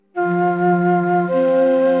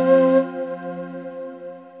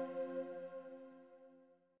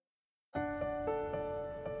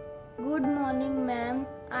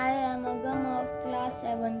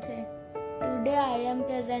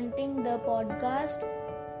podcast.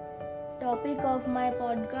 Topic of my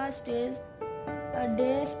podcast is a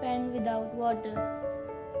day spent without water.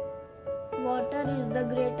 Water is the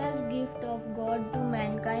greatest gift of God to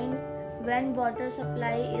mankind. When water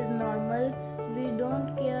supply is normal, we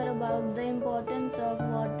don't care about the importance of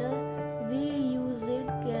water. We use it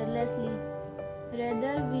carelessly.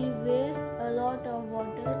 Rather, we waste a lot of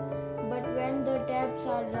water. But when the taps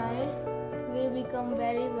are dry, we become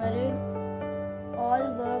very worried.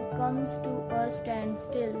 All work comes to a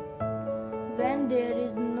standstill. When there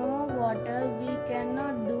is no water, we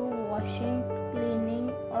cannot do washing,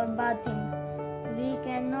 cleaning, or bathing. We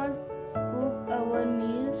cannot cook our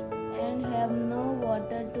meals and have no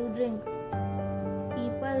water to drink.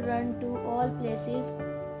 People run to all places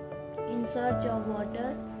in search of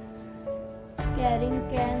water, carrying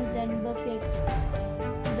cans and buckets.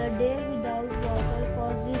 The day without water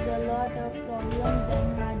causes a lot of problems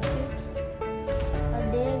and hardships. A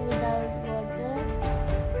day without water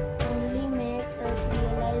only makes us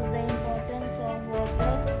realize the importance of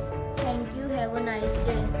water. Thank you. Have a nice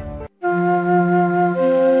day.